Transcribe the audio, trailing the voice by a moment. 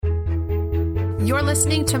You're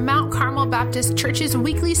listening to Mount Carmel Baptist Church's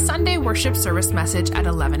weekly Sunday worship service message at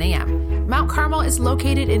 11 a.m. Mount Carmel is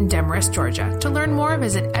located in Demarest, Georgia. To learn more,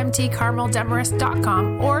 visit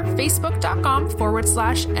mtcarmeldemarest.com or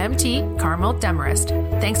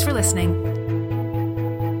facebook.com/mtcarmeldemarest. Thanks for listening.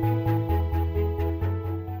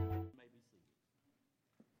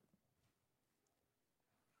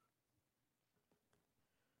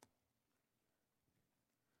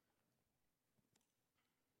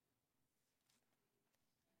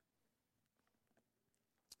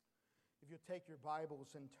 You'll take your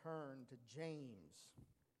Bibles and turn to James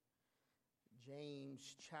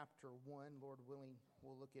chapter 1. Lord willing,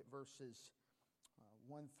 we'll look at verses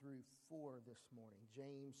 1 through 4 this morning.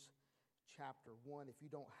 James chapter 1. If you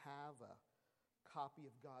don't have a copy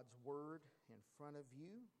of God's Word in front of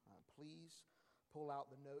you, please pull out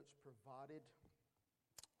the notes provided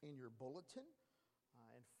in your bulletin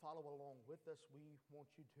and follow along with us. We want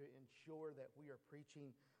you to ensure that we are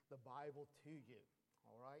preaching the Bible to you.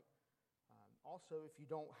 All right? Also, if you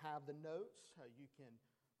don't have the notes, you can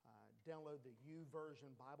download the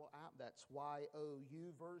YouVersion Bible app. That's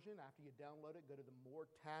YOU version. After you download it, go to the More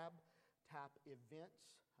tab, tap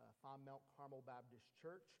Events, find Mount Carmel Baptist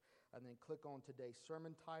Church, and then click on today's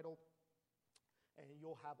sermon title, and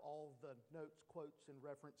you'll have all the notes, quotes, and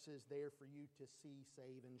references there for you to see,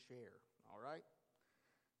 save, and share. All right?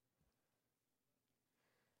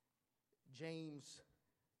 James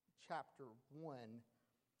chapter 1.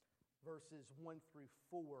 Verses 1 through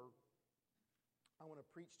 4, I want to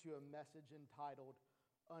preach to you a message entitled,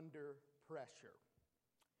 Under Pressure.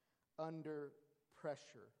 Under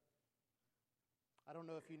Pressure. I don't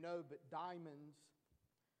know if you know, but diamonds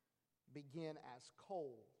begin as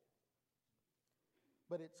coal.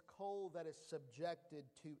 But it's coal that is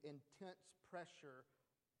subjected to intense pressure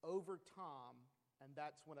over time, and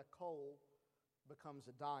that's when a coal becomes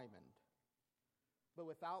a diamond. But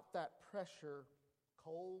without that pressure,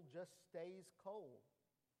 coal just stays coal.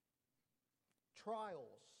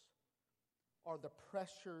 Trials are the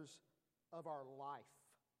pressures of our life.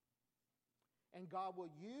 And God will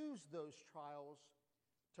use those trials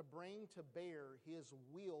to bring to bear His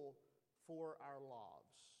will for our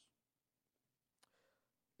lives.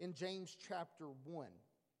 In James chapter 1,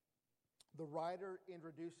 the writer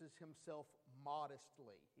introduces himself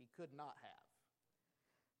modestly. He could not have.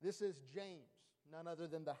 This is James, none other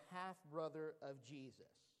than the half-brother of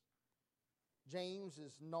Jesus. James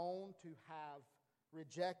is known to have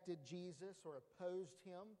rejected Jesus or opposed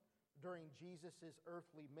him during Jesus'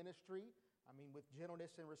 earthly ministry. I mean, with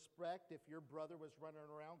gentleness and respect, if your brother was running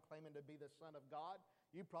around claiming to be the Son of God,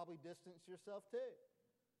 you'd probably distance yourself too.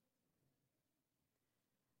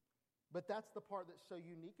 But that's the part that's so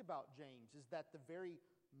unique about James, is that the very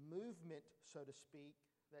movement, so to speak,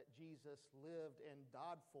 that Jesus lived and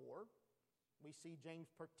died for, we see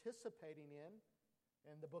James participating in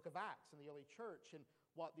the book of Acts in the early church. And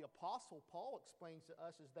what the Apostle Paul explains to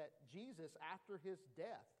us is that Jesus, after his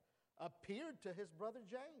death, appeared to his brother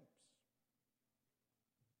James.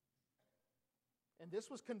 And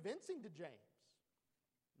this was convincing to James.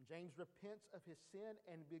 And James repents of his sin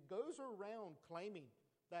and goes around claiming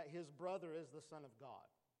that his brother is the Son of God.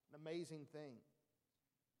 An amazing thing.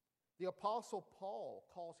 The Apostle Paul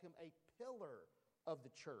calls him a pillar of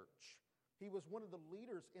the church. He was one of the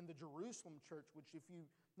leaders in the Jerusalem church, which, if you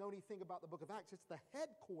know anything about the book of Acts, it's the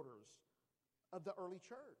headquarters of the early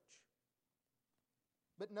church.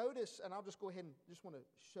 But notice, and I'll just go ahead and just want to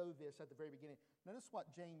show this at the very beginning. Notice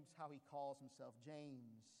how he calls himself.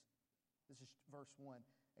 James, this is verse 1,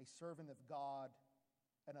 a servant of God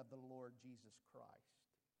and of the Lord Jesus Christ.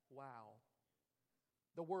 Wow.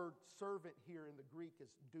 The word servant here in the Greek is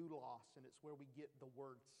doulos, and it's where we get the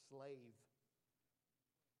word slave.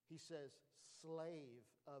 He says, slave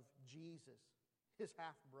of Jesus, his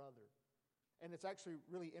half-brother. And it's actually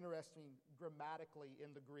really interesting grammatically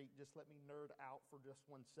in the Greek. Just let me nerd out for just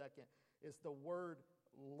 1 second. Is the word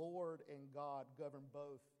Lord and God govern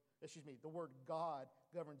both. The word God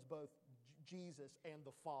governs both Jesus and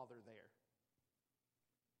the Father there.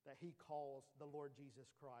 That he calls the Lord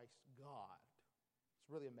Jesus Christ God. It's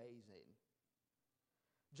really amazing.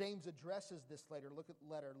 James addresses this later. Look at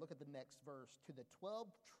the next verse. To the 12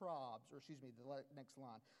 tribes, the next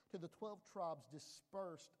line. To the 12 tribes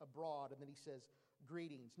dispersed abroad, and then he says,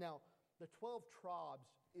 greetings. Now, the 12 tribes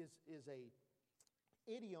is a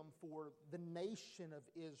idiom for the nation of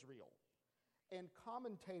Israel. And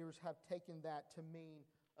commentators have taken that to mean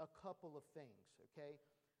a couple of things, okay?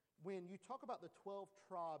 When you talk about the 12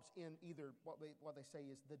 tribes in either what they say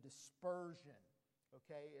is the dispersion,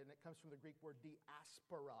 okay, and it comes from the Greek word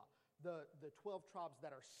diaspora, the 12 tribes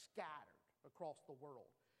that are scattered across the world.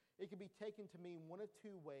 it can be taken to mean one of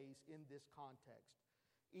two ways in this context.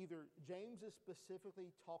 Either James is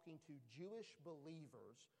specifically talking to Jewish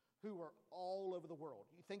believers who are all over the world.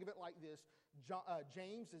 You think of it like this.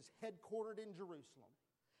 James is headquartered in Jerusalem,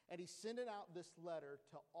 and he's sending out this letter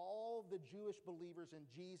to all the Jewish believers in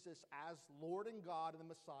Jesus as Lord and God and the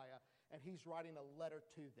Messiah, and he's writing a letter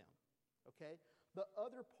to them. Okay? The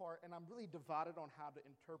other part, and I'm really divided on how to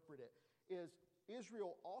interpret it, is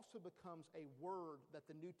Israel also becomes a word that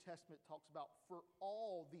the New Testament talks about for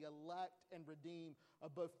all the elect and redeemed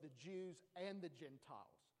of both the Jews and the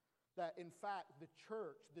Gentiles. That in fact, the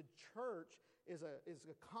church is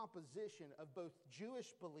a composition of both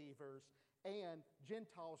Jewish believers and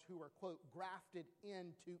Gentiles who are, quote, grafted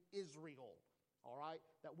into Israel. All right?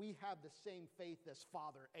 That we have the same faith as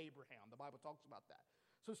Father Abraham. The Bible talks about that.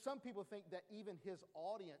 So some people think that even his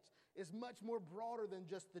audience is much more broader than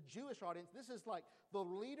just the Jewish audience. This is like the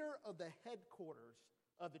leader of the headquarters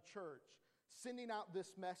of the church sending out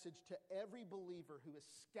this message to every believer who is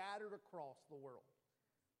scattered across the world.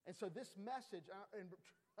 And so this message, and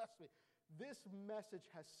trust me, this message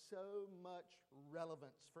has so much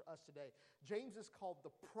relevance for us today. James is called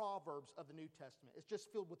the Proverbs of the New Testament. It's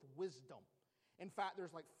just filled with wisdom. In fact,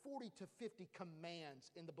 there's like 40 to 50 commands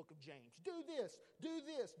in the book of James. Do this, do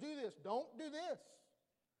this, do this, don't do this.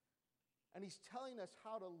 And he's telling us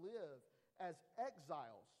how to live as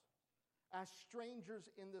exiles, as strangers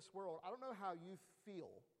in this world. I don't know how you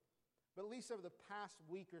feel, but at least over the past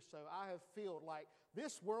week or so, I have felt like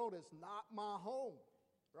this world is not my home,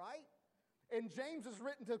 right? And James is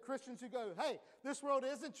written to Christians who go, hey, this world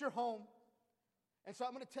isn't your home. And so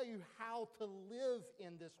I'm going to tell you how to live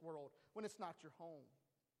in this world when it's not your home.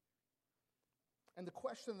 And the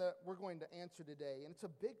question that we're going to answer today, and it's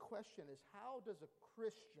a big question, is how does a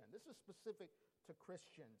Christian, this is specific to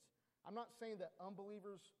Christians. I'm not saying that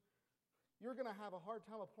unbelievers, you're going to have a hard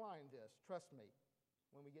time applying this, trust me,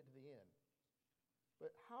 when we get to the end.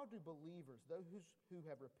 But how do believers, those who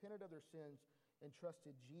have repented of their sins and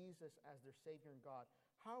trusted Jesus as their Savior and God,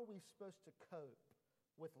 how are we supposed to cope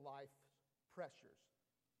with life's pressures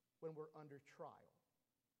when we're under trial?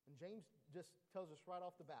 And James just tells us right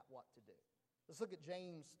off the bat what to do. Let's look at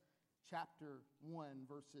James chapter 1,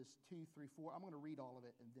 verses 2, 3, 4. I'm going to read all of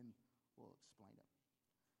it and then we'll explain it.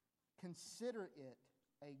 Consider it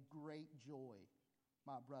a great joy,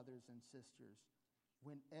 my brothers and sisters,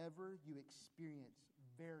 whenever you experience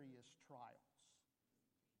various trials.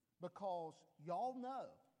 Because y'all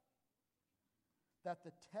know that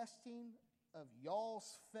the testing of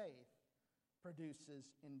y'all's faith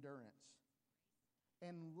produces endurance.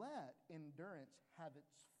 And let endurance have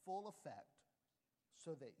its full effect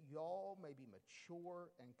so that y'all may be mature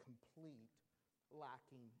and complete,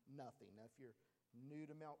 lacking nothing. Now, if you're new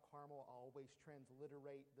to Mount Carmel, I always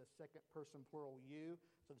transliterate the second person plural you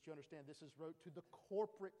so that you understand this is wrote to the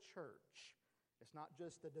corporate church. It's not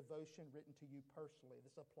just the devotion written to you personally.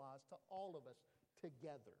 This applies to all of us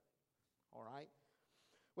together. All right?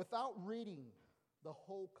 Without reading the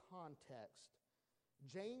whole context,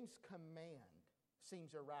 James' command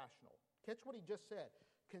seems irrational. Catch what he just said.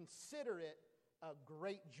 Consider it a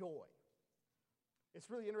great joy. It's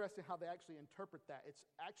really interesting how they actually interpret that. It's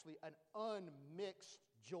actually an unmixed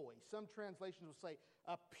joy. Some translations will say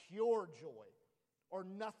a pure joy or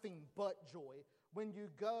nothing but joy when you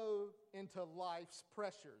go into life's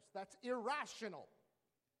pressures. That's irrational.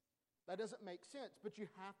 That doesn't make sense, but you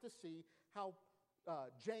have to see how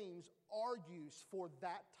James argues for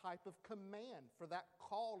that type of command, for that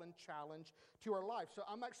call and challenge to our life. So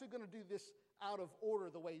I'm actually going to do this out of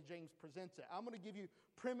order the way James presents it. I'm going to give you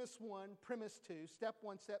premise 1, premise 2, step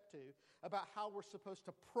 1, step 2, about how we're supposed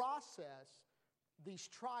to process these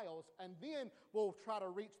trials, and then we'll try to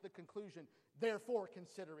reach the conclusion, therefore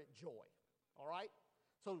consider it joy. All right?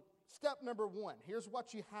 So step number 1, here's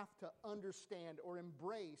what you have to understand or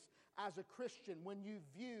embrace as a Christian when you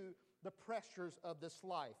view the pressures of this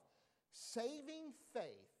life. Saving faith,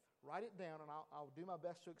 write it down and I'll do my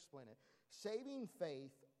best to explain it. Saving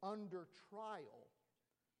faith under trial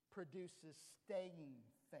produces staying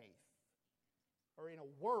faith. Or in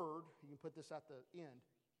a word, you can put this at the end,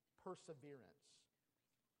 perseverance.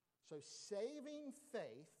 So saving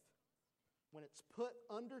faith, when it's put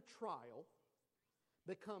under trial,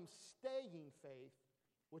 becomes staying faith,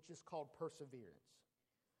 which is called perseverance.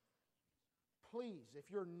 Please, if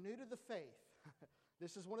you're new to the faith,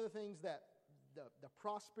 this is one of the things that the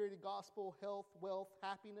prosperity gospel, health, wealth,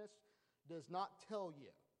 happiness does not tell you.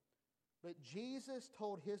 But Jesus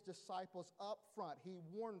told his disciples up front, he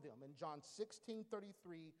warned them in John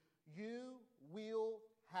 16:33, you will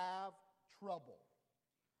have trouble.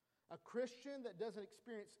 A Christian that doesn't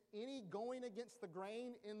experience any going against the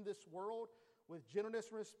grain in this world with gentleness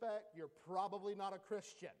and respect, you're probably not a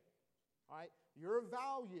Christian. All right? Your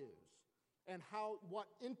values and what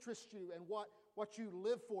interests you and what you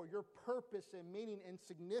live for, your purpose and meaning and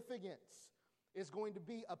significance is going to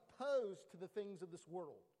be opposed to the things of this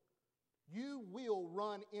world. You will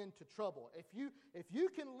run into trouble. If you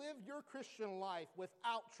can live your Christian life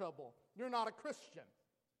without trouble, you're not a Christian.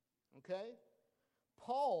 Okay?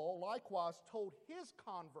 Paul likewise told his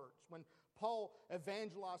converts when Paul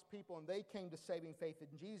evangelized people and they came to saving faith in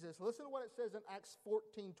Jesus. Listen to what it says in Acts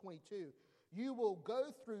 14:22. You will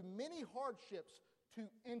go through many hardships to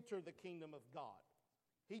enter the kingdom of God.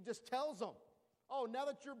 He just tells them, oh, now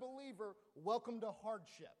that you're a believer, welcome to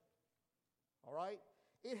hardship. All right?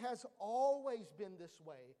 It has always been this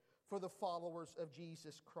way for the followers of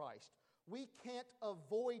Jesus Christ. We can't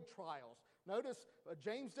avoid trials. Notice,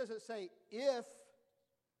 James doesn't say if,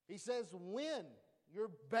 he says when.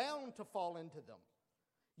 You're bound to fall into them.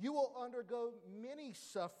 You will undergo many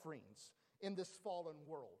sufferings in this fallen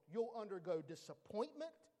world. You'll undergo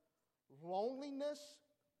disappointment, loneliness,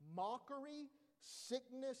 mockery,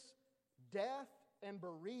 sickness, death, and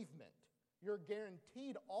bereavement. You're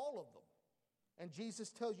guaranteed all of them. And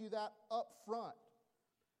Jesus tells you that up front.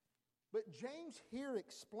 But James here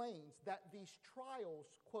explains that these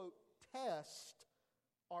trials, quote, test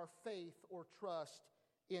our faith or trust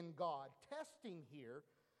in God. Testing here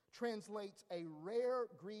translates a rare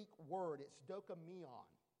Greek word. It's dokimion.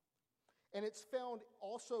 And it's found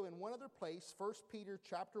also in one other place, 1 Peter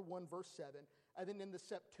chapter 1, verse 7, and then in the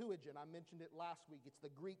Septuagint. I mentioned it last week. It's the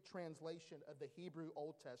Greek translation of the Hebrew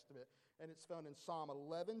Old Testament, and it's found in Psalm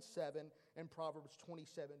 11:7 and Proverbs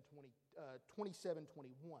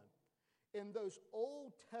 27:21. In those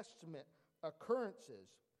Old Testament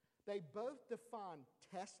occurrences, they both define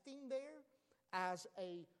testing there as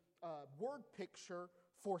a word picture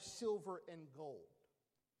for silver and gold.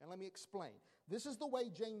 And let me explain. This is the way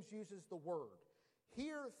James uses the word.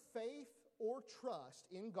 Here, faith or trust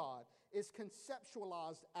in God is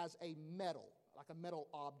conceptualized as a metal, like a metal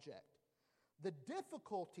object. The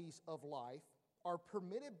difficulties of life are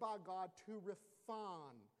permitted by God to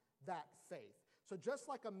refine that faith. So just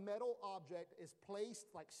like a metal object is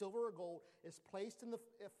placed, like silver or gold, is placed in the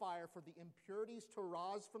fire for the impurities to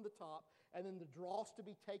rise from the top and then the dross to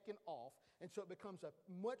be taken off, and so it becomes a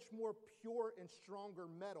much more pure and stronger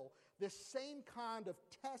metal, this same kind of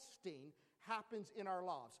testing happens in our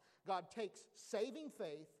lives. God takes saving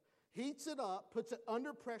faith, heats it up, puts it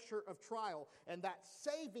under pressure of trial, and that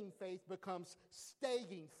saving faith becomes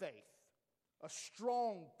staying faith, a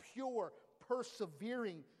strong, pure,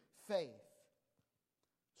 persevering faith.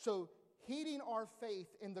 So heating our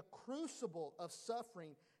faith in the crucible of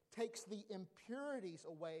suffering takes the impurities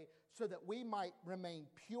away so that we might remain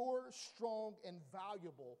pure, strong, and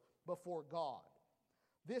valuable before God.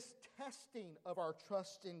 This testing of our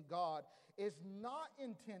trust in God is not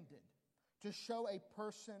intended to show a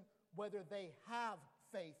person whether they have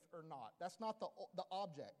faith or not. That's not the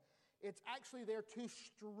object. It's actually there to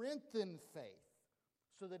strengthen faith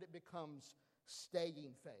so that it becomes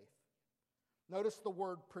staying faith. Notice the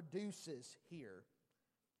word produces here.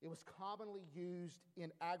 It was commonly used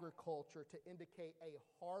in agriculture to indicate a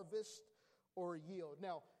harvest or a yield.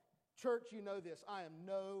 Now, church, you know this. I am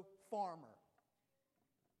no farmer.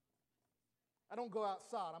 I don't go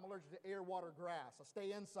outside. I'm allergic to air, water, grass. I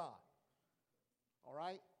stay inside. All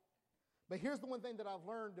right? But here's the one thing that I've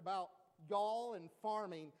learned about y'all and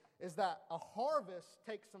farming is that a harvest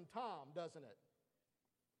takes some time, doesn't it?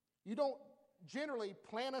 You don't generally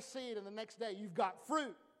plant a seed and the next day you've got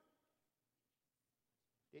fruit.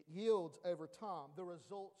 It yields over time. The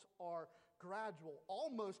results are gradual,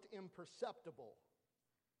 almost imperceptible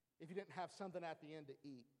if you didn't have something at the end to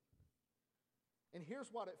eat. And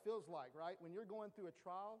here's what it feels like, right? When you're going through a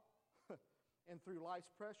trial and through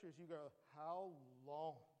life's pressures, you go, how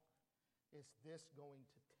long is this going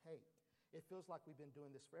to take? It feels like we've been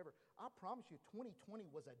doing this forever. I promise you, 2020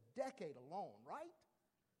 was a decade alone, right?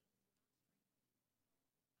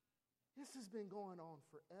 This has been going on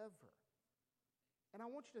forever. And I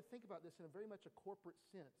want you to think about this in a very much a corporate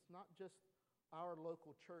sense, not just our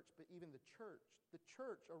local church, but even the church. The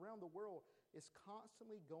church around the world is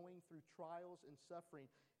constantly going through trials and suffering.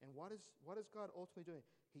 And what is God ultimately doing?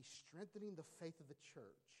 He's strengthening the faith of the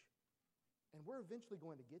church. And we're eventually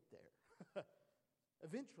going to get there.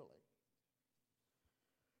 Eventually.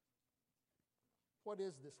 What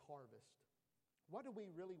is this harvest? What do we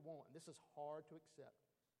really want? This is hard to accept.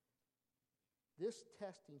 This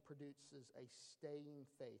testing produces a staying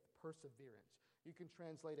faith, perseverance. You can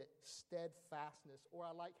translate it steadfastness, or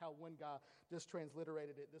I like how one guy just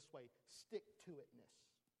transliterated it this way, stick-to-itness.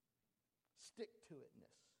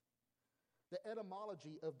 Stick-to-itness. The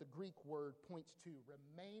etymology of the Greek word points to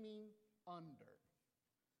remaining under,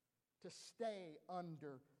 to stay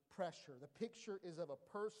under pressure. The picture is of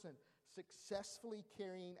a person successfully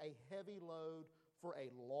carrying a heavy load for a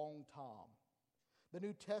long time. The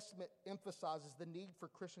New Testament emphasizes the need for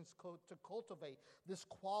Christians to cultivate this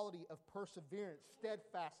quality of perseverance,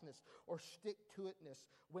 steadfastness, or stick-to-itness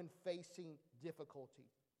when facing difficulty.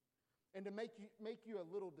 And to make you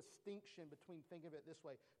a little distinction between, think of it this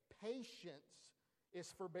way, patience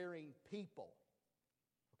is forbearing people,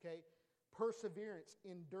 okay? Perseverance,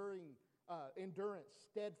 endurance,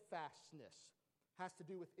 steadfastness has to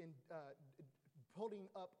do with putting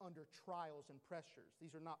up under trials and pressures.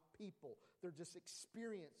 These are not people. They're just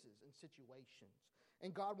experiences and situations.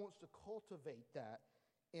 And God wants to cultivate that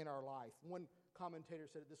in our life. One commentator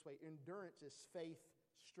said it this way, endurance is faith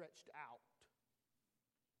stretched out.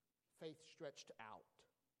 Faith stretched out.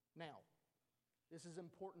 Now, this is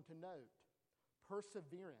important to note.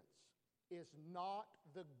 Perseverance is not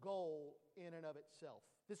the goal in and of itself.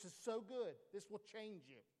 This is so good. This will change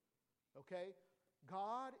you. Okay?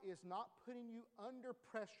 God is not putting you under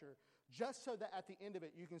pressure just so that at the end of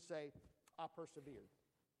it you can say, I persevered.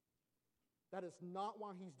 That is not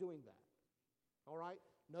why he's doing that. All right?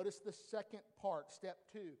 Notice the second part, step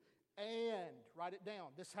 2. And, write it down.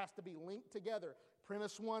 This has to be linked together.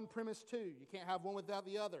 Premise 1, premise 2. You can't have one without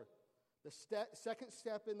the other. The second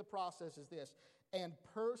step in the process is this. And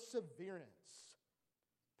perseverance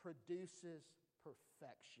produces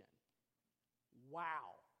perfection.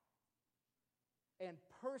 Wow. And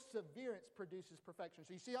perseverance produces perfection.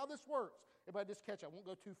 So you see how this works? Everybody just catch it. I won't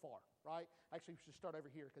go too far, right? Actually, we should start over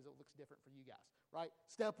here because it looks different for you guys, right?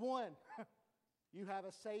 Step 1, you have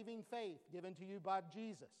a saving faith given to you by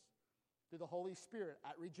Jesus through the Holy Spirit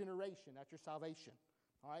at regeneration, at your salvation,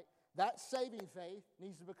 all right? That saving faith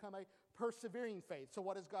needs to become a persevering faith. So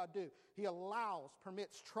what does God do? He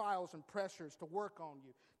permits trials and pressures to work on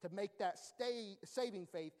you to make that saving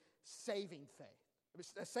faith saving faith.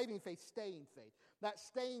 A saving faith, staying faith. That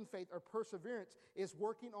staying faith or perseverance is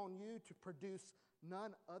working on you to produce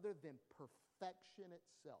none other than perfection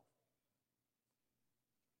itself.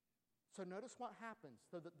 So notice what happens.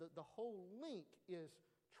 So the whole link is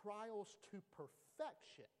trials to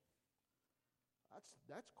perfection.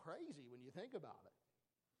 That's crazy when you think about it.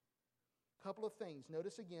 A couple of things.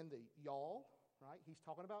 Notice again the y'all, right? He's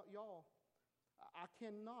talking about y'all. I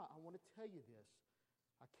want to tell you this.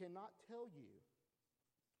 I cannot tell you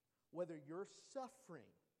whether your suffering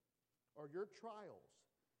or your trials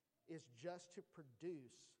is just to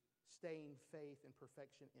produce staying faith and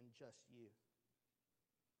perfection in just you.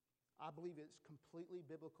 I believe it's completely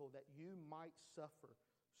biblical that you might suffer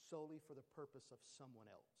solely for the purpose of someone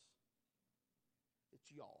else. It's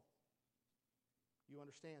y'all. You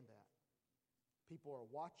understand that? People are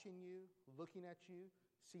watching you, looking at you,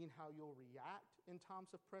 seeing how you'll react in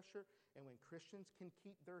times of pressure. And when Christians can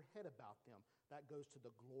keep their head about them, that goes to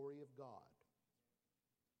the glory of God.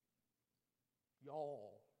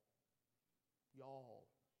 Y'all.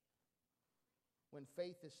 When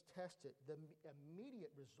faith is tested, the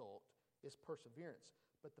immediate result is perseverance.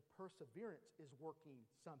 But the perseverance is working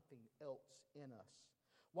something else in us.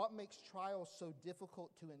 What makes trials so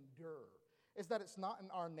difficult to endure is that it's not in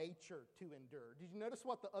our nature to endure. Did you notice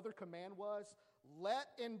what the other command was? Let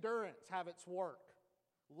endurance have its work.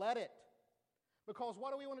 Let it. Because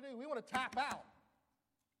what do we want to do? We want to tap out.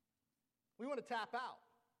 We want to tap out.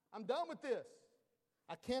 I'm done with this.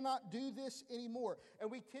 I cannot do this anymore.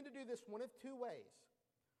 And we tend to do this one of two ways.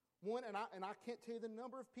 One, and I can't tell you the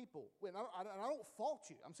number of people, and I don't fault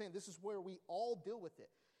you. I'm saying this is where we all deal with it,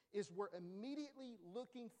 is we're immediately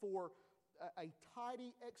looking for a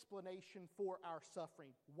tidy explanation for our suffering.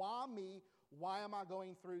 Why me? Why am I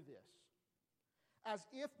going through this? As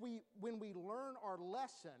if when we learn our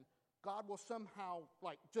lesson, God will somehow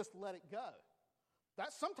just let it go.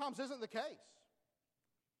 That sometimes isn't the case.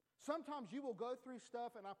 Sometimes you will go through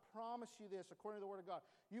stuff, and I promise you this, according to the Word of God,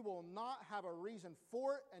 you will not have a reason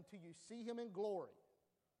for it until you see Him in glory.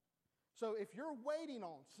 So if you're waiting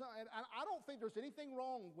on, and I don't think there's anything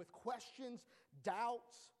wrong with questions,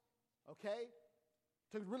 doubts, okay?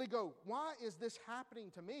 To really go, why is this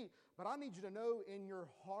happening to me? But I need you to know in your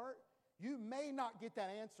heart, you may not get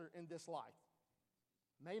that answer in this life.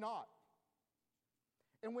 May not.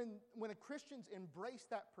 And when Christians embrace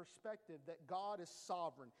that perspective that God is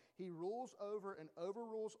sovereign, He rules over and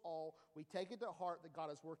overrules all, we take it to heart that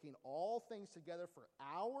God is working all things together for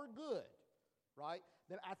our good, right?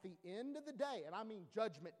 Then at the end of the day, and I mean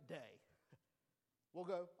judgment day, we'll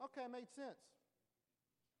go, okay, it made sense.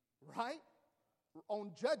 Right?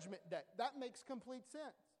 On Judgment Day. That makes complete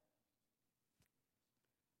sense.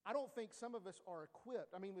 I don't think some of us are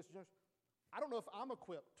equipped. I don't know if I'm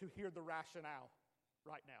equipped to hear the rationale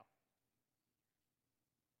right now.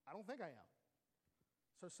 I don't think I am.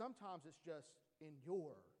 So sometimes it's just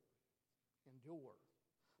endure. Endure.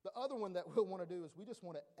 The other one that we'll want to do is we just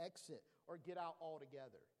want to exit or get out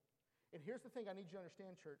altogether. And here's the thing I need you to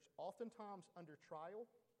understand, church. Oftentimes under trial,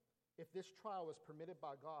 if this trial is permitted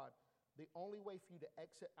by God, the only way for you to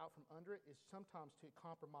exit out from under it is sometimes to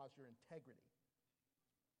compromise your integrity.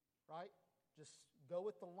 Right? Just go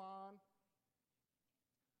with the line,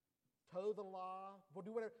 toe the line, we'll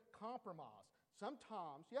do whatever, compromise.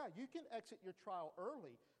 Sometimes, yeah, you can exit your trial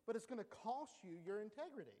early, but it's going to cost you your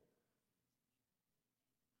integrity.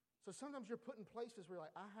 So sometimes you're put in places where you're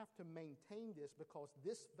like, I have to maintain this because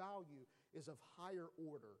this value is of higher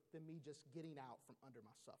order than me just getting out from under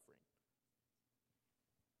my suffering.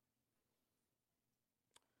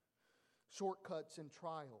 Shortcuts and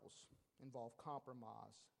trials involve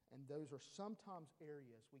compromise, and those are sometimes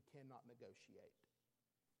areas we cannot negotiate.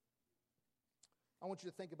 I want you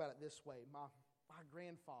to think about it this way. My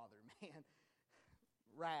grandfather, man,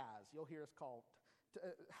 Raz, you'll hear us called.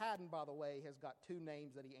 Haddon, by the way, has got two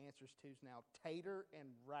names that he answers to now, Tater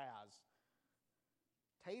and Raz.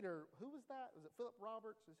 Tater, who was that? Was it Philip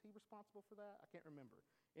Roberts? Is he responsible for that? I can't remember.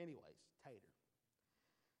 Anyways, Tater.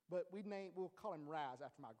 But we'll call him Raz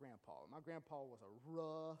after my grandpa. My grandpa was a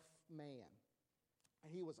rough man.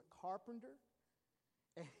 And he was a carpenter,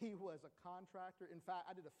 and he was a contractor. In fact,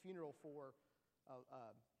 I did a funeral for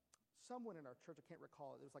someone in our church. I can't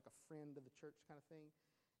recall it. It was like a friend of the church kind of thing.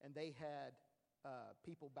 And they had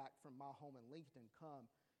people back from my home in Lincoln come,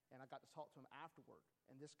 and I got to talk to him afterward.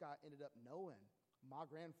 And this guy ended up knowing my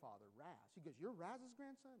grandfather, Raz. He goes, "You're Raz's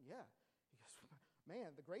grandson?" Yeah. He goes,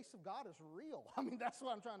 "Man, the grace of God is real." That's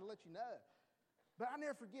what I'm trying to let you know. But I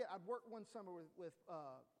never forget, I'd worked one summer with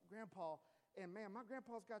Grandpa, and man, my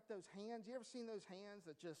grandpa's got those hands. You ever seen those hands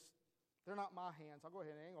that just, they're not my hands. I'll go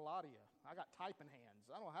ahead and I ain't gonna lie to you. I got typing hands.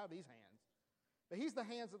 I don't have these hands. But he's the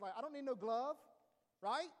hands that like, I don't need no glove,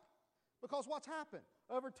 right? Because what's happened?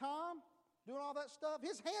 Over time, doing all that stuff,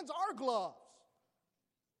 his hands are gloves.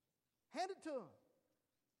 Hand it to him.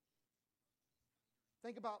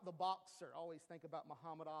 Think about the boxer. Always think about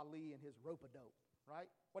Muhammad Ali and his rope-a-dope, right?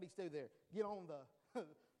 What did he do there? Get on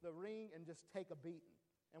the ring and just take a beating.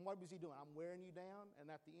 And what was he doing? I'm wearing you down, and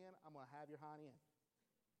at the end, I'm going to have your hind end.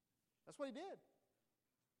 That's what he did.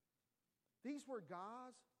 These were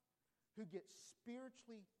guys who get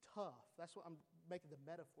spiritually tough. That's what I'm making the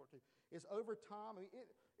metaphor to. Is over time,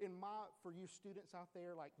 for you students out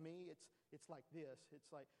there like me, it's like this.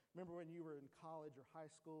 It's like, remember when you were in college or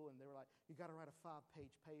high school and they were like, you got to write a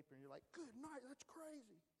 5-page paper, and you're like, good night, that's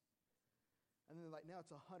crazy. And then like, now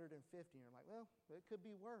it's 150, and you're like, well, it could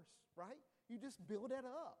be worse, right? You just build it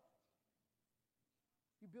up.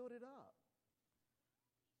 You build it up.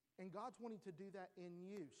 And God's wanting to do that in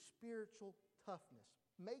you, spiritual toughness.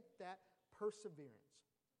 Make that perseverance.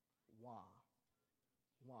 Why?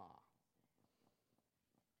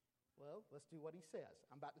 Well, let's do what he says.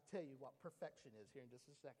 I'm about to tell you what perfection is here in just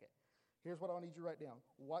a second. Here's what I need you to write down.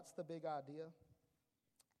 What's the big idea?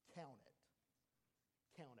 Count it.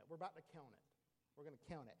 Count it. We're about to count it. We're going to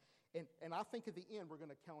count it. And I think at the end, we're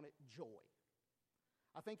going to count it joy.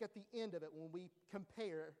 I think at the end of it, when we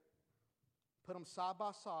compare, put them side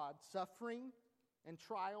by side, suffering and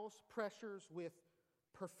trials, pressures with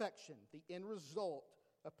perfection, the end result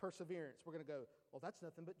of perseverance, we're going to go, well, that's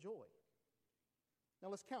nothing but joy. Now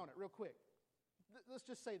let's count it real quick. Let's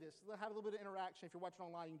just say this. Let's have a little bit of interaction. If you're watching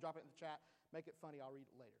online, you can drop it in the chat. Make it funny. I'll read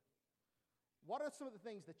it later. What are some of the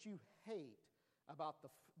things that you hate about the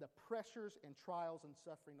pressures and trials and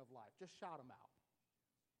suffering of life? Just shout them out.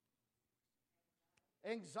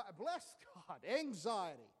 Bless God.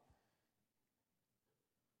 Anxiety.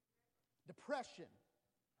 Depression.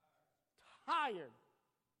 Tired.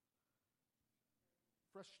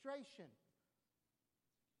 Frustration.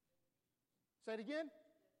 Say it again.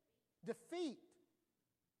 Defeat.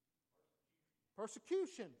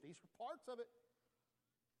 Persecution. These are parts of it.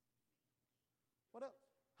 What else?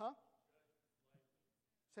 Huh?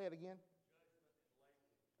 Say it again.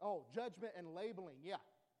 Oh, judgment and labeling. Yeah.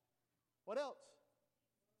 What else?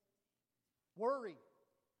 Worry.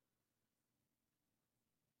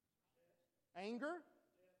 Anger.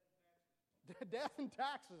 Death and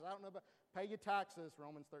taxes. I don't know about. Pay your taxes.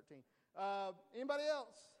 Romans 13. Anybody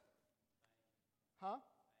else? Huh?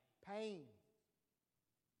 Pain.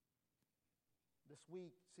 This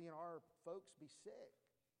week, seeing our folks be sick,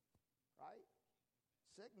 right?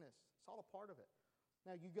 Sickness. It's all a part of it.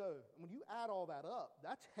 Now you go, when you add all that up,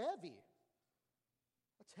 that's heavy.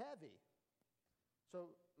 That's heavy. So,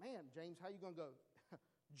 man, James, how you going to go?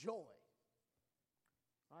 Joy.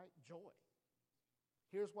 All right, joy.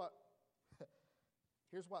 Here's what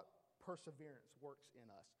perseverance works in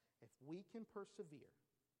us. If we can persevere,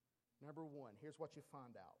 number one, here's what you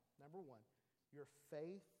find out. Number one, your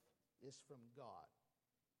faith is from God.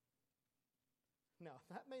 Now,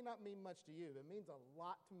 that may not mean much to you, but it means a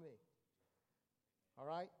lot to me. All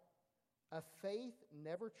right? A faith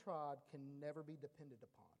never tried can never be depended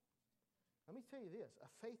upon. Let me tell you this. A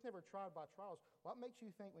faith never tried by trials. What makes you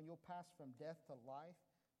think when you'll pass from death to life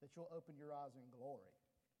that you'll open your eyes in glory?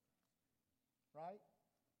 Right?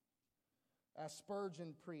 As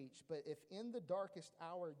Spurgeon preached, but if in the darkest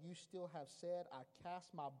hour you still have said, I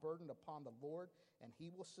cast my burden upon the Lord, and he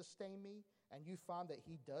will sustain me, and you find that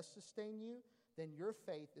he does sustain you, then your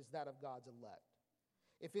faith is that of God's elect.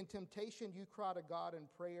 If in temptation you cry to God in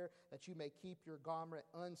prayer that you may keep your garment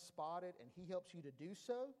unspotted, and he helps you to do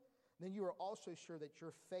so, then you are also sure that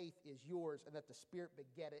your faith is yours and that the Spirit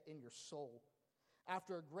beget it in your soul.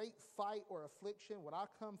 After a great fight or affliction, when I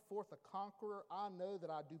come forth a conqueror, I know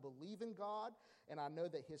that I do believe in God, and I know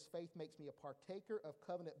that his faith makes me a partaker of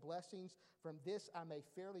covenant blessings. From this I may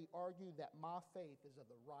fairly argue that my faith is of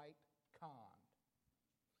the right kind.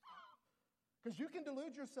 Because you can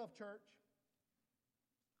delude yourself, church.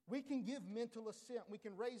 We can give mental assent. We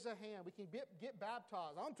can raise a hand. We can get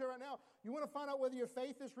baptized. I'm telling you right now, you want to find out whether your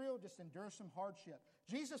faith is real? Just endure some hardship.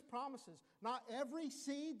 Jesus promises not every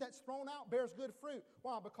seed that's thrown out bears good fruit.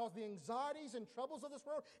 Why? Because the anxieties and troubles of this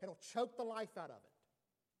world, it'll choke the life out of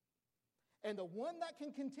it. And the one that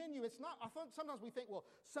can continue, it's not, sometimes we think, well,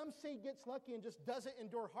 some seed gets lucky and just doesn't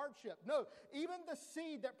endure hardship. No, even the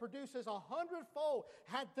seed that produces 100-fold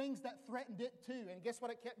had things that threatened it too. And guess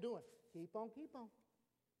what it kept doing? Keep on, keep on.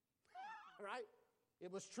 Right?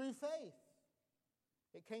 It was true faith.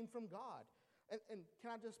 It came from God. And can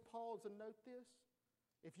I just pause and note this?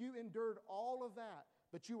 If you endured all of that,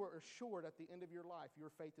 but you were assured at the end of your life your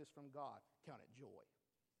faith is from God, count it joy.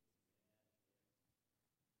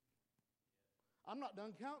 I'm not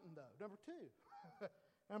done counting, though.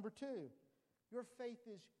 Number two, your faith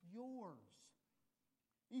is yours.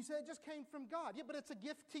 You say it just came from God. Yeah, but it's a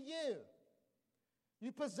gift to you.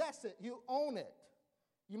 You possess it. You own it.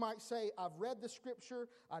 You might say, I've read the scripture,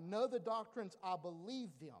 I know the doctrines, I believe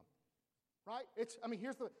them. Right?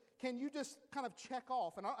 Can you just kind of check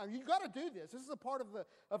off? And you got to do this. This is a part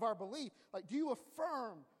of our belief. Like, do you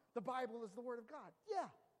affirm the Bible is the Word of God? Yeah.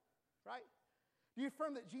 Right? Do you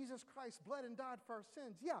affirm that Jesus Christ bled and died for our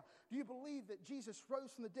sins? Yeah. Do you believe that Jesus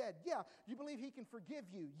rose from the dead? Yeah. Do you believe he can forgive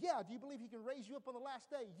you? Yeah. Do you believe he can raise you up on the last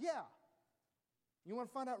day? Yeah. You want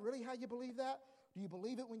to find out really how you believe that? Do you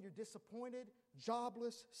believe it when you're disappointed,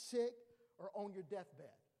 jobless, sick, or on your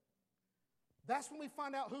deathbed? That's when we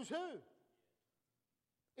find out who's who.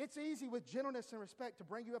 It's easy with gentleness and respect to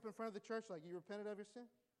bring you up in front of the church like you repented of your sin.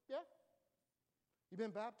 Yeah. You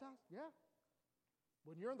been baptized? Yeah.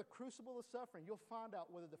 When you're in the crucible of suffering, you'll find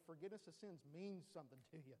out whether the forgiveness of sins means something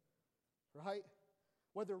to you. Right?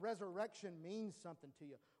 Whether resurrection means something to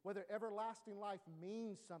you. Whether everlasting life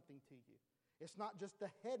means something to you. It's not just the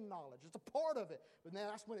head knowledge. It's a part of it. But man,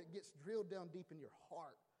 that's when it gets drilled down deep in your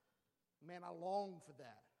heart. Man, I long for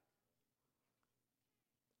that.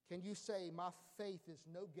 Can you say, my faith is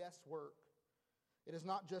no guesswork? It is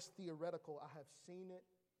not just theoretical. I have seen it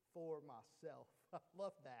for myself. I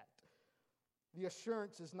love that. The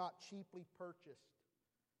assurance is not cheaply purchased.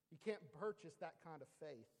 You can't purchase that kind of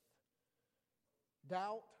faith.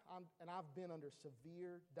 Doubt, and I've been under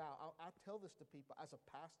severe doubt. I tell this to people as a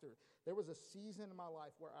pastor. There was a season in my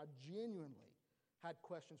life where I genuinely had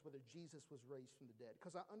questions whether Jesus was raised from the dead.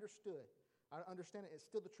 Because I understood. I understand it. It's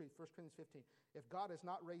still the truth. 1 Corinthians 15. If God has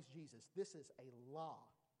not raised Jesus, this is a lie.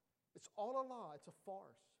 It's all a lie. It's a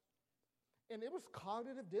farce. And it was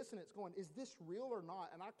cognitive dissonance going, is this real or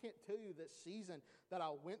not? And I can't tell you this season that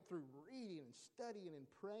I went through reading and studying and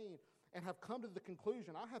praying and have come to the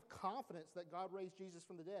conclusion, I have confidence that God raised Jesus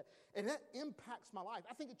from the dead. And that impacts my life.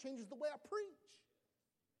 I think it changes the way I preach.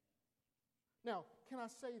 Now, can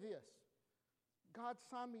I say this? God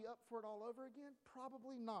signed me up for it all over again?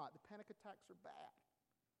 Probably not. The panic attacks are bad.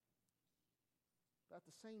 But at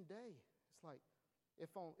the same day, it's like, if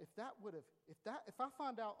I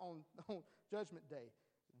find out on Judgment Day,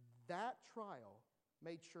 that trial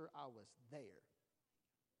made sure I was there.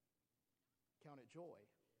 Count it joy.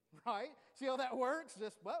 Right? See how that works?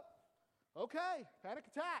 Just, well, okay, panic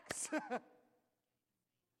attacks. That's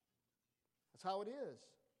how it is.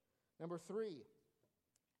 Number 3,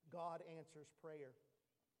 God answers prayer.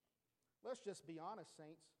 Let's just be honest,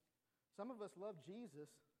 saints. Some of us love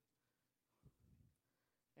Jesus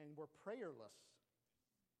and we're prayerless.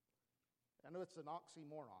 I know it's an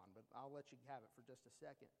oxymoron, but I'll let you have it for just a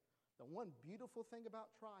second. The one beautiful thing about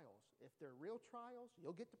trials, if they're real trials,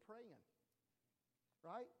 you'll get to praying,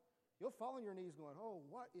 right? You'll fall on your knees going, oh,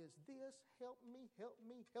 what is this? Help me, help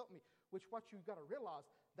me, help me. Which what you've got to realize,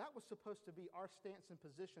 that was supposed to be our stance and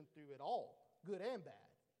position through it all, good and bad.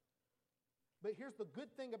 But here's the good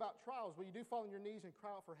thing about trials, when you do fall on your knees and cry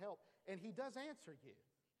out for help, and he does answer you.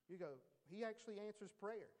 You go, he actually answers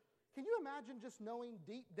prayer. Can you imagine just knowing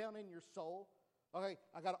deep down in your soul, okay,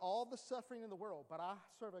 I got all the suffering in the world, but I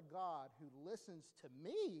serve a God who listens to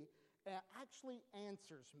me and actually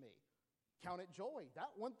answers me. Count it joy, that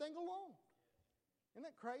one thing alone. Isn't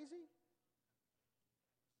that crazy?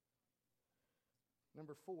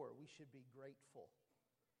 Number 4, we should be grateful.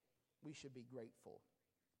 We should be grateful.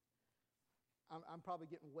 I'm probably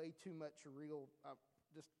getting way too much real.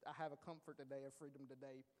 I have a comfort today, a freedom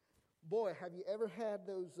today. Boy, have you ever had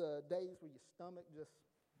those days where your stomach just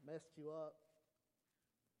messed you up?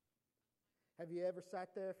 Have you ever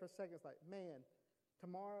sat there for a second? It's like, man,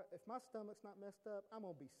 tomorrow, if my stomach's not messed up, I'm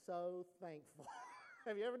going to be so thankful.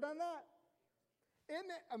 Have you ever done that? Isn't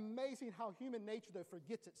it amazing how human nature, though,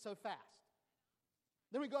 forgets it so fast?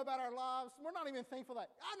 Then we go about our lives, we're not even thankful that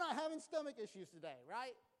I'm not having stomach issues today,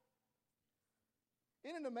 right?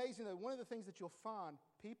 Isn't it amazing, though, one of the things that you'll find,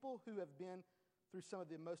 people who have been through some of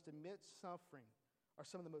the most immense suffering are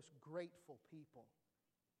some of the most grateful people.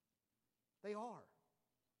 They are.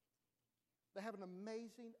 They have an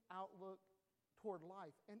amazing outlook toward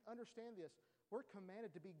life. And understand this, we're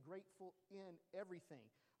commanded to be grateful in everything.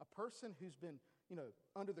 A person who's been,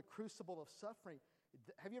 under the crucible of suffering,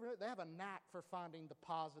 have you ever, they have a knack for finding the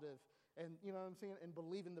positive and, you know what I'm saying, and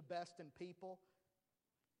believing the best in people.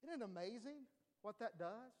 Isn't it amazing what that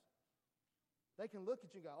does? They can look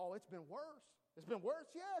at you and go, oh, it's been worse. It's been worse?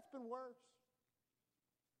 Yeah, it's been worse.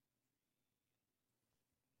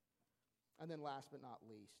 And then last but not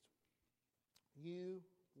least, you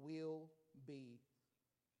will be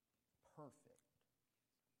perfect.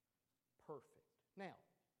 Perfect. Now,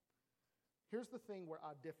 here's the thing where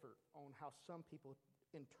I differ on how some people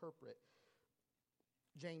interpret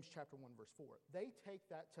James chapter 1, verse 4. They take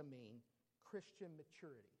that to mean Christian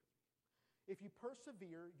maturity. If you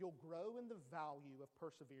persevere, you'll grow in the value of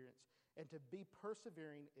perseverance. And to be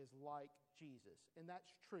persevering is like Jesus. And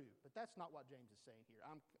that's true, but that's not what James is saying here.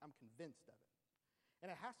 I'm convinced of it.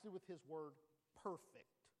 And it has to do with his word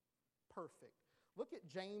perfect. Perfect. Look at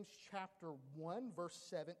James chapter 1, verse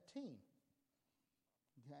 17.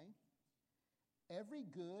 Okay? Every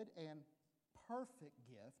good and perfect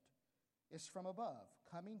gift is from above,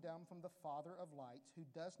 coming down from the Father of lights, who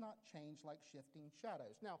does not change like shifting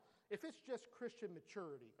shadows. Now, if it's just Christian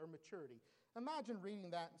maturity, imagine reading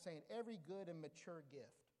that and saying, every good and mature gift.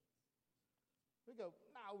 We go,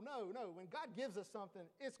 no. When God gives us something,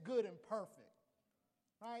 it's good and perfect.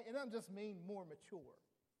 Right? It doesn't just mean more mature.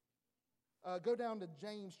 Go down to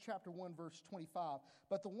James chapter 1, verse 25.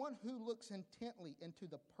 But the one who looks intently into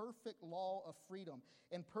the perfect law of freedom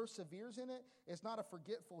and perseveres in it is not a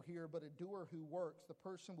forgetful hearer, but a doer who works. The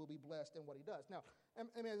person will be blessed in what he does. Now,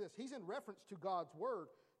 he's in reference to God's word.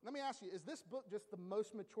 Let me ask you, is this book just the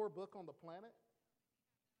most mature book on the planet?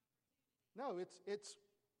 No, it's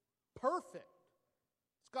perfect.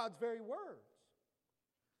 It's God's very words.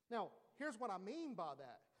 Now, here's what I mean by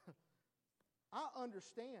that. I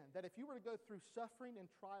understand that if you were to go through suffering and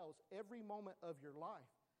trials every moment of your life,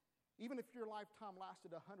 even if your lifetime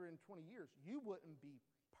lasted 120 years, you wouldn't be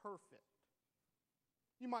perfect.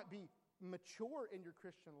 You might be mature in your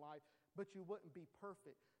Christian life, but you wouldn't be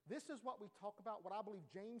perfect. This is what we talk about. What I believe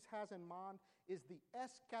James has in mind is the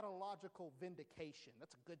eschatological vindication.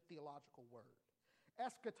 That's a good theological word.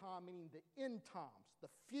 Eschaton meaning the end times, the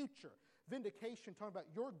future. Vindication talking about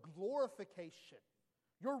your glorification,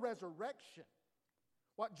 your resurrection.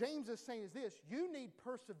 What James is saying is this: you need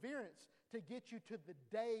perseverance to get you to the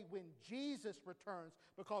day when Jesus returns,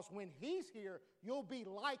 because when he's here, you'll be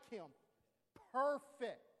like him,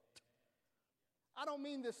 perfect. I don't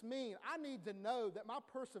mean this mean. I need to know that my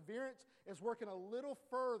perseverance is working a little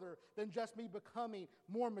further than just me becoming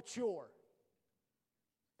more mature.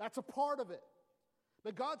 That's a part of it.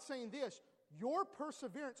 But God's saying this: your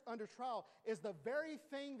perseverance under trial is the very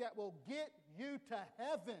thing that will get you to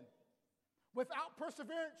heaven. Without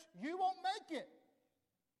perseverance, you won't make it.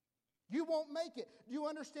 You won't make it. Do you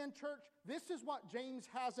understand, church? This is what James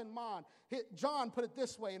has in mind. John put it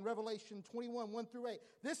this way in Revelation 21, 1 through 8.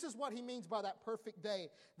 This is what he means by that perfect day.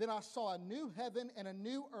 Then I saw a new heaven and a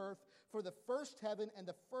new earth, for the first heaven and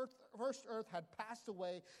the first earth had passed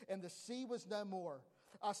away, and the sea was no more.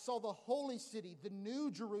 I saw the holy city, the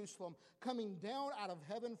new Jerusalem, coming down out of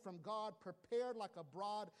heaven from God, prepared like a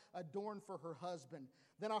bride adorned for her husband.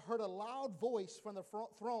 Then I heard a loud voice from the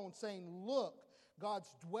throne saying, look,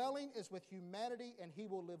 God's dwelling is with humanity, and he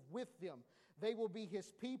will live with them. They will be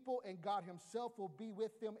his people, and God himself will be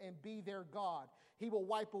with them and be their God. He will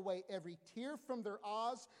wipe away every tear from their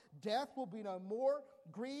eyes. Death will be no more.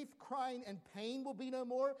 Grief, crying, and pain will be no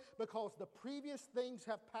more, because the previous things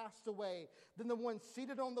have passed away. Then the one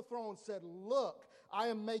seated on the throne said, look, I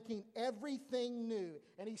am making everything new.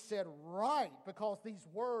 And he said, right, because these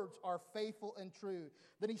words are faithful and true.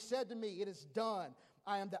 Then he said to me, it is done.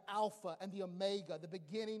 I am the Alpha and the Omega, the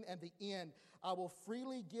beginning and the end. I will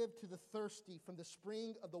freely give to the thirsty from the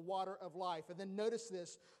spring of the water of life. And then notice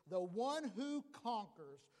this, the one who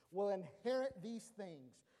conquers will inherit these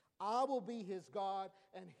things. I will be his God,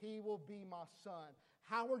 and he will be my son.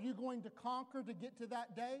 How are you going to conquer to get to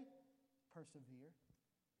that day? Persevere.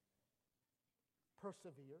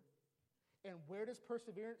 Persevere. And where does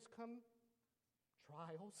perseverance come?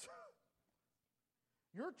 Trials.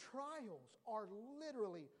 Your trials are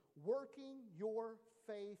literally working your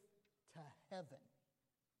faith to heaven.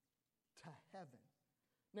 To heaven.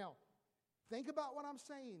 Now, think about what I'm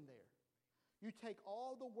saying there. You take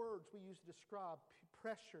all the words we use to describe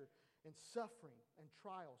pressure and suffering and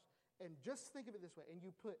trials, and just think of it this way, and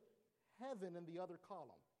you put heaven in the other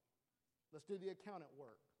column. Let's do the accountant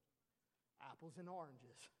work. Apples and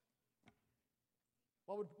oranges.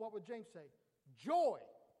 What would James say? Joy.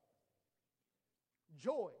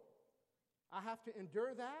 Joy. I have to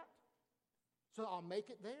endure that, so I'll make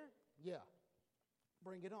it there? Yeah.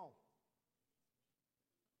 Bring it on.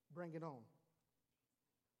 Bring it on.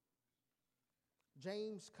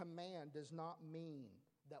 James' command does not mean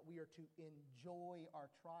that we are to enjoy our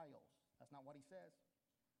trials. That's not what he says.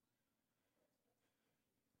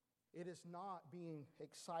 It is not being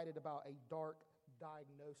excited about a dark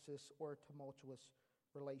diagnosis or a tumultuous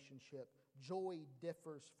relationship. Joy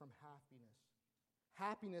differs from happiness.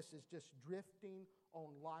 Happiness is just drifting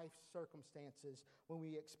on life's circumstances. When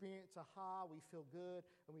we experience a high, we feel good.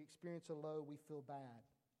 When we experience a low, we feel bad.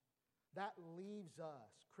 That leaves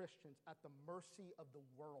us, Christians, at the mercy of the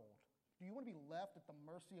world. Do you want to be left at the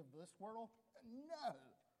mercy of this world? No.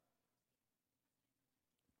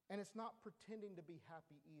 And it's not pretending to be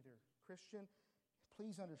happy either. Christian,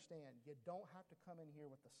 please understand, you don't have to come in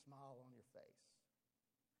here with a smile on your face.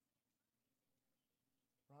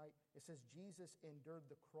 Right? It says Jesus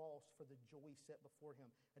endured the cross for the joy set before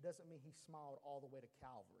him. It doesn't mean he smiled all the way to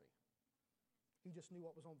Calvary. He just knew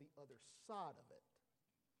what was on the other side of it.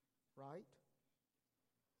 Right?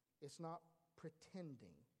 It's not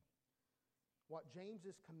pretending. What James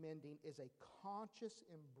is commending is a conscious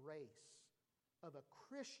embrace of a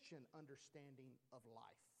Christian understanding of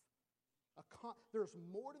life. There's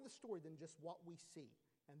more to the story than just what we see,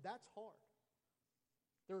 and that's hard.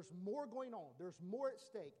 There's more going on. There's more at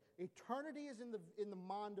stake. Eternity is in the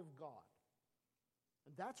mind of God.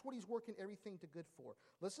 And that's what he's working everything to good for.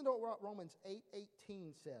 Listen to what Romans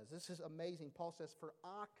 8:18 says. This is amazing. Paul says, for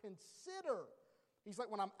I consider, he's like,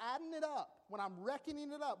 when I'm adding it up, when I'm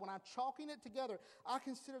reckoning it up, when I'm chalking it together, I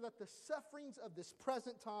consider that the sufferings of this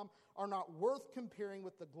present time are not worth comparing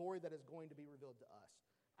with the glory that is going to be revealed to us.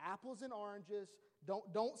 Apples and oranges,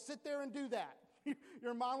 don't sit there and do that.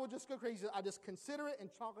 Your mind will just go crazy. I just consider it and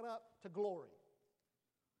chalk it up to glory.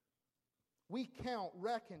 We count,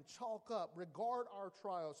 reckon, chalk up, regard our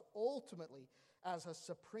trials ultimately as a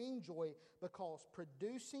supreme joy, because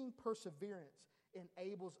producing perseverance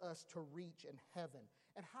enables us to reach in heaven.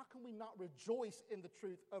 And how can we not rejoice in the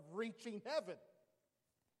truth of reaching heaven?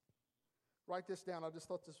 Write this down. I just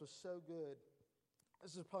thought this was so good.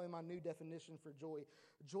 This is probably my new definition for joy.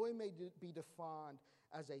 Joy may be defined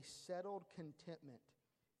as a settled contentment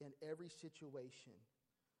in every situation,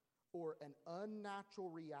 or an unnatural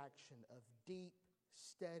reaction of deep,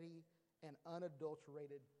 steady, and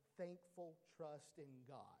unadulterated, thankful trust in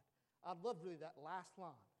God. I love really that last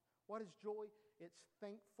line. What is joy? It's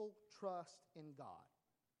thankful trust in God.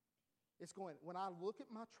 It's going, when I look at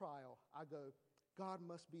my trial, I go, God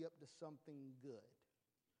must be up to something good.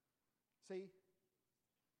 See?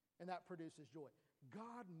 And that produces joy.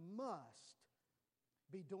 God must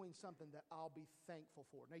be doing something that I'll be thankful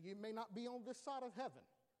for. Now, you may not be on this side of heaven,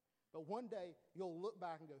 but one day you'll look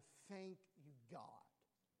back and go, thank you, God.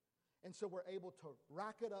 And so we're able to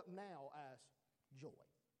rack it up now as joy.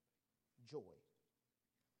 Joy.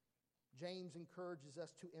 James encourages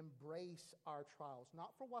us to embrace our trials,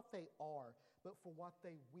 not for what they are, but for what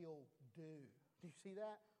they will do. Do you see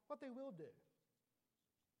that? What they will do.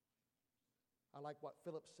 I like what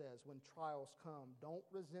Philip says, when trials come, don't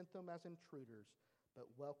resent them as intruders, but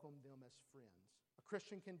welcome them as friends. A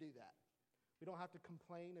Christian can do that. We don't have to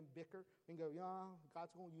complain and bicker and go, yeah,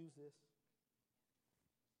 God's going to use this.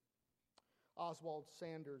 Oswald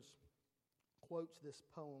Sanders quotes this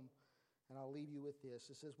poem, and I'll leave you with this.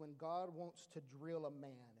 It says, when God wants to drill a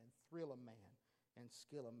man and thrill a man and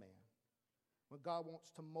skill a man, when God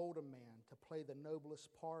wants to mold a man to play the noblest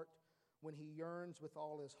part, when he yearns with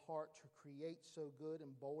all his heart to create so good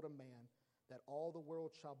and bold a man that all the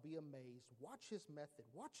world shall be amazed, watch his method,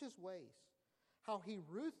 watch his ways, how he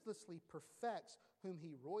ruthlessly perfects whom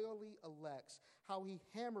he royally elects, how he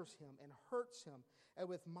hammers him and hurts him, and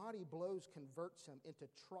with mighty blows converts him into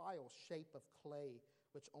trial shape of clay,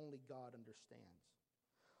 which only God understands.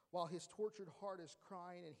 While his tortured heart is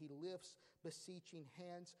crying and he lifts beseeching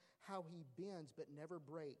hands, how he bends but never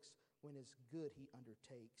breaks when his good he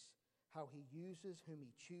undertakes, how he uses whom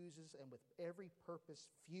he chooses and with every purpose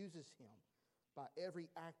fuses him, by every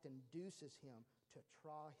act induces him to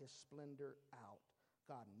try his splendor out.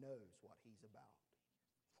 God knows what he's about.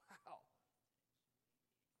 Wow.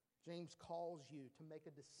 James calls you to make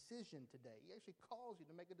a decision today. He actually calls you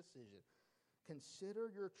to make a decision. Consider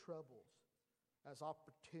your troubles as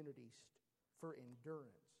opportunities for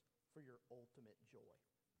endurance, for your ultimate joy.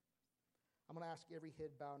 I'm going to ask every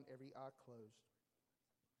head bowed and every eye closed.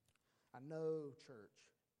 I know, church,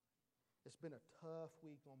 it's been a tough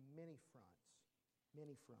week on many fronts,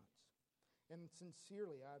 many fronts. And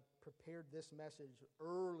sincerely, I prepared this message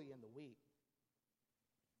early in the week,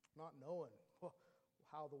 not knowing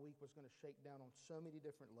how the week was going to shake down on so many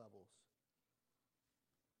different levels.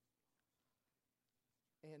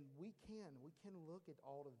 And we can look at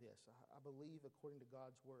all of this, I believe, according to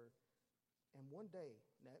God's word. And one day,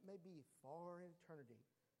 now it may be far in eternity,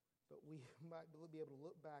 but we might be able to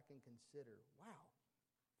look back and consider, wow,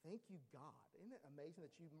 thank you, God. Isn't it amazing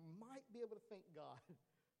that you might be able to thank God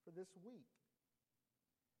for this week?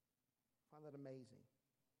 I find that amazing.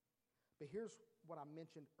 But here's what I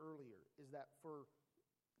mentioned earlier, is that for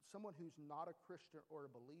someone who's not a Christian or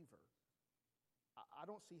a believer, I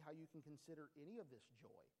don't see how you can consider any of this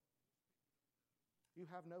joy. You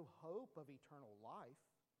have no hope of eternal life.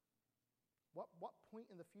 What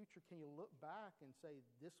point in the future can you look back and say,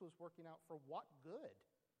 this was working out for what good?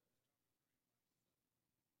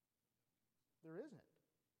 There isn't.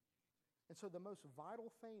 And so the most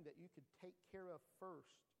vital thing that you could take care of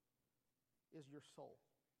first is your soul.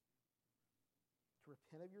 To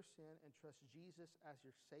repent of your sin and trust Jesus as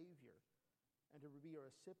your Savior, and to be a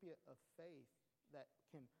recipient of faith that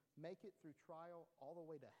can make it through trial all the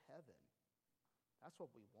way to heaven. That's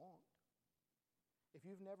what we want. If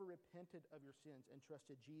you've never repented of your sins and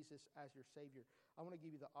trusted Jesus as your Savior, I want to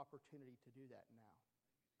give you the opportunity to do that now.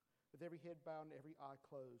 With every head bowed and every eye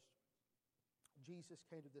closed, Jesus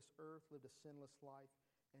came to this earth, lived a sinless life,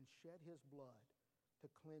 and shed his blood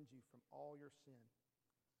to cleanse you from all your sin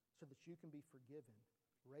so that you can be forgiven,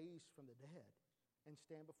 raised from the dead, and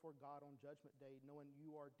stand before God on Judgment Day knowing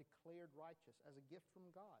you are declared righteous as a gift from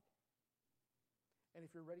God. And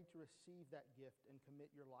if you're ready to receive that gift and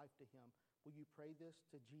commit your life to him, will you pray this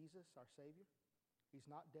to Jesus, our Savior? He's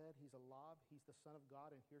not dead. He's alive. He's the Son of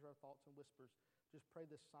God, and here's our thoughts and whispers. Just pray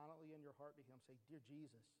this silently in your heart to him. Say, Dear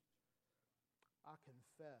Jesus, I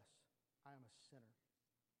confess I am a sinner,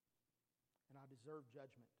 and I deserve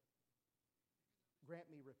judgment. Grant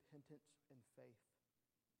me repentance and faith.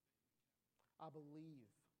 I believe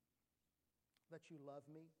that you love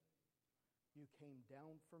me. You came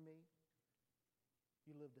down for me.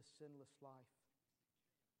 You lived a sinless life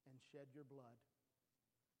and shed your blood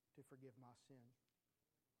to forgive my sin.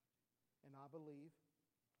 And I believe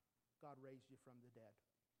God raised you from the dead.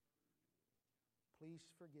 Please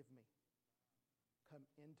forgive me. Come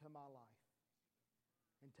into my life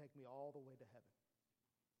and take me all the way to heaven.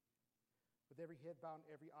 With every head bowed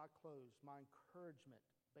and every eye closed, my encouragement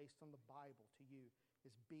based on the Bible to you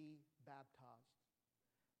is be baptized.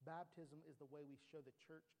 Baptism is the way we show the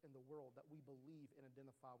church and the world that we believe and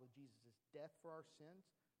identify with Jesus' death for our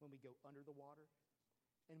sins when we go under the water,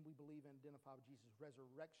 and we believe and identify with Jesus'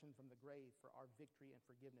 resurrection from the grave for our victory and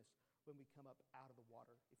forgiveness when we come up out of the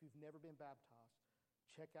water. If you've never been baptized,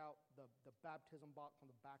 check out the baptism box on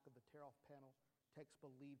the back of the tear-off panel. Text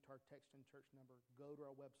BELIEVE to our text and church number. Go to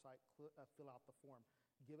our website, fill out the form.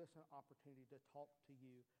 Give us an opportunity to talk to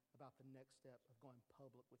you about the next step of going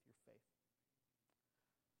public with your faith.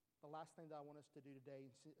 The last thing that I want us to do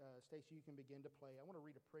today, Stacy, you can begin to play. I want to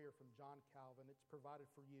read a prayer from John Calvin. It's provided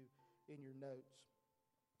for you in your notes.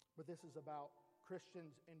 But this is about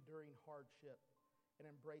Christians enduring hardship and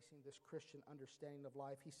embracing this Christian understanding of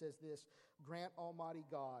life. He says this, grant Almighty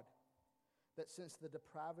God that since the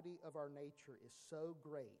depravity of our nature is so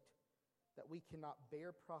great that we cannot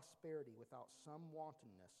bear prosperity without some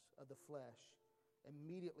wantonness of the flesh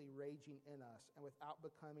immediately raging in us and without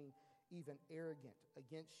becoming even arrogant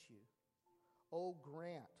against you. O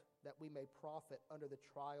grant that we may profit under the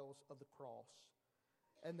trials of the cross,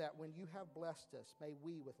 and that when you have blessed us, may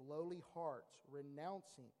we with lowly hearts,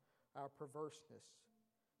 renouncing our perverseness,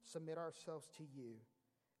 submit ourselves to you,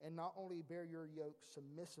 and not only bear your yoke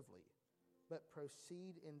submissively, but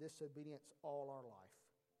proceed in this obedience all our life,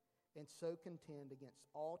 and so contend against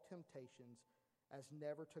all temptations as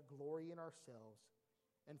never to glory in ourselves,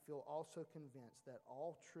 and feel also convinced that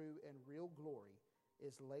all true and real glory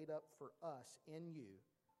is laid up for us in you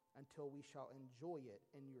until we shall enjoy it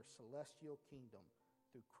in your celestial kingdom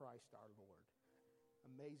through Christ our Lord.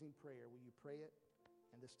 Amazing prayer. Will you pray it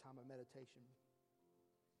in this time of meditation?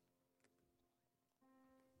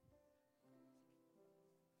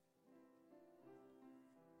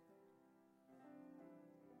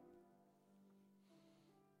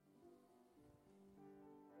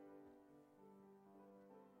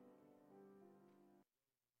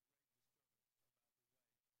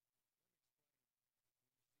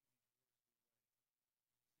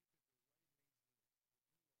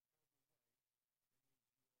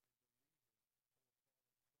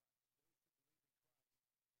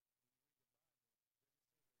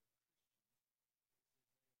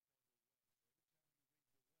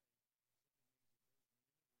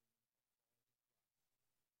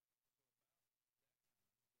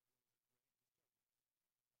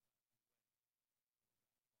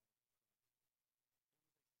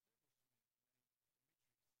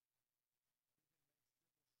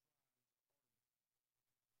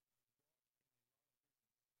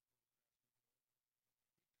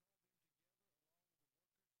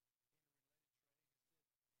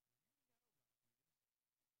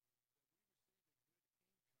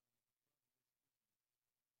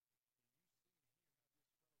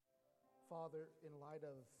 Father, in light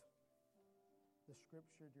of the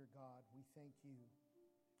Scripture, dear God, we thank you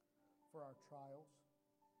for our trials.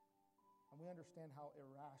 And we understand how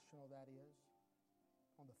irrational that is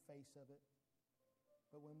on the face of it.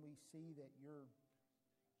 But when we see that you're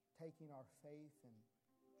taking our faith and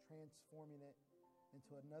transforming it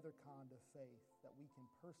into another kind of faith, that we can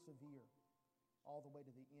persevere all the way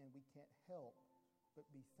to the end, we can't help but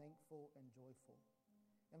be thankful and joyful.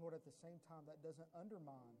 And Lord, at the same time, that doesn't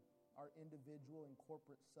undermine our individual and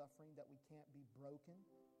corporate suffering, that we can't be broken,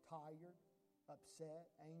 tired, upset,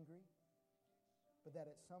 angry, but that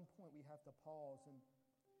at some point we have to pause and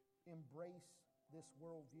embrace this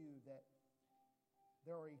worldview that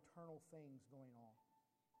there are eternal things going on,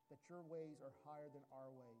 that your ways are higher than our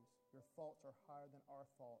ways, your thoughts are higher than our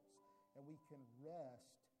thoughts, and we can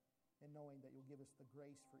rest in knowing that you'll give us the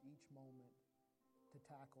grace for each moment to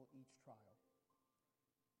tackle each trial.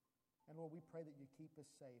 And Lord, we pray that you keep us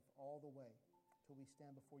safe all the way till we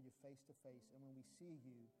stand before you face to face. And when we see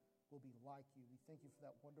you, we'll be like you. We thank you for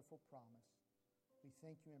that wonderful promise. We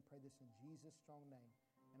thank you and pray this in Jesus' strong name.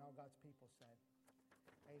 And all God's people say,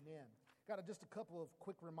 amen. Got just a couple of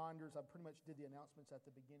quick reminders. I pretty much did the announcements at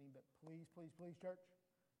the beginning, but please, please, please, church,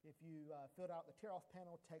 if you filled out the tear-off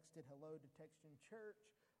panel, texted hello to Texton Church,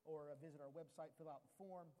 or visit our website, fill out the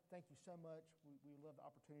form, thank you so much. We love the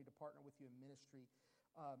opportunity to partner with you in ministry.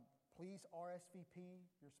 Please RSVP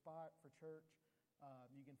your spot for church.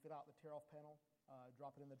 You can fill out the tear-off panel,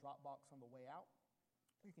 drop it in the drop box on the way out.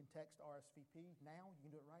 You can text RSVP now. You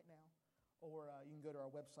can do it right now. Or you can go to our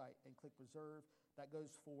website and click reserve. That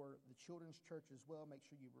goes for the children's church as well. Make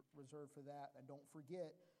sure you reserve for that. And don't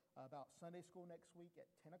forget about Sunday school next week at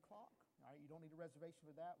 10 o'clock. All right, you don't need a reservation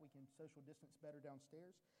for that. We can social distance better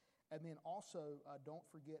downstairs. And then also, don't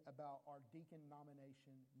forget about our deacon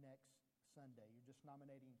nomination next Sunday. You're just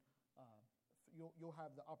nominating, you'll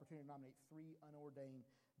have the opportunity to nominate 3 unordained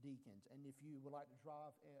deacons. And if you would like to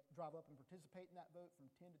drive up and participate in that vote from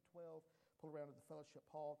 10 to 12, pull around to the fellowship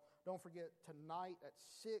hall. Don't forget, tonight at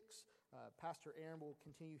 6, Pastor Aaron will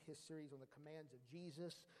continue his series on the commands of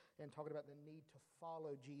Jesus and talking about the need to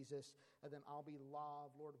follow Jesus. And then I'll be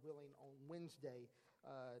live, Lord willing, on Wednesday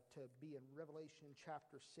to be in Revelation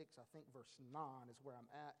chapter 6, I think verse 9 is where I'm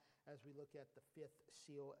at, as we look at the 5th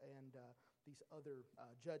seal and these other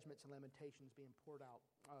judgments and lamentations being poured out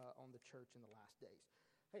on the church in the last days.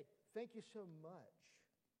 Hey, thank you so much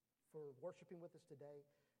for worshiping with us today.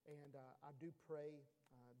 And I do pray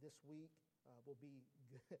this week will be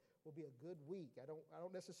a good week. I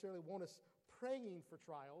don't necessarily want us praying for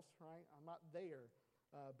trials, right? I'm not there,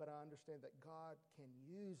 but I understand that God can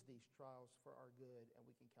use these trials for our good, and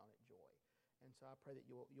we can count it joy. And so I pray that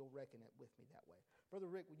you'll reckon it with me that way. Brother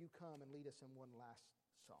Rick, will you come and lead us in one last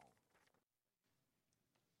song?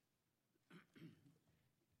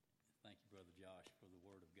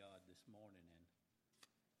 this morning,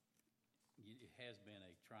 and it has been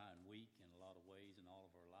a trying week in a lot of ways in all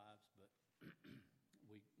of our lives, but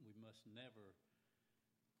we must never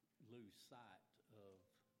lose sight of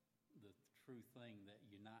the true thing that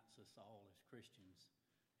unites us all as Christians,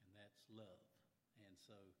 and that's love. And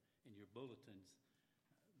so in your bulletins,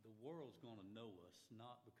 the world's going to know us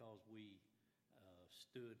not because we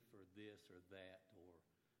stood for this or that, or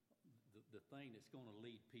the thing that's going to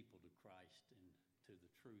lead people to Christ and to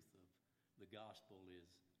the truth of the gospel is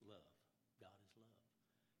love. God is love.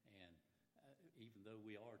 And even though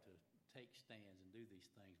we are to take stands and do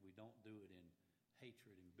these things, we don't do it in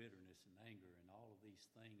hatred and bitterness and anger and all of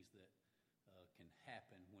these things that can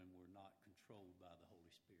happen when we're not controlled by the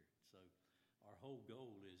Holy Spirit. So our whole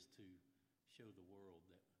goal is to show the world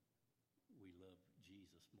that we love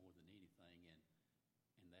Jesus more than anything, and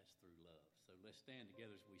that's through love. So let's stand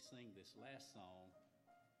together as we sing this last song.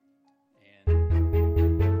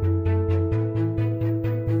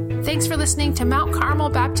 Thanks for listening to Mount Carmel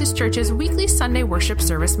Baptist Church's weekly Sunday worship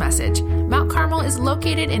service message. Mount Carmel is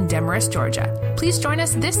located in Demarest, Georgia. Please join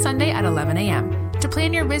us this Sunday at 11 a.m. To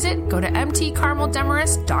plan your visit, go to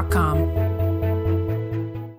mtcarmeldemarest.com.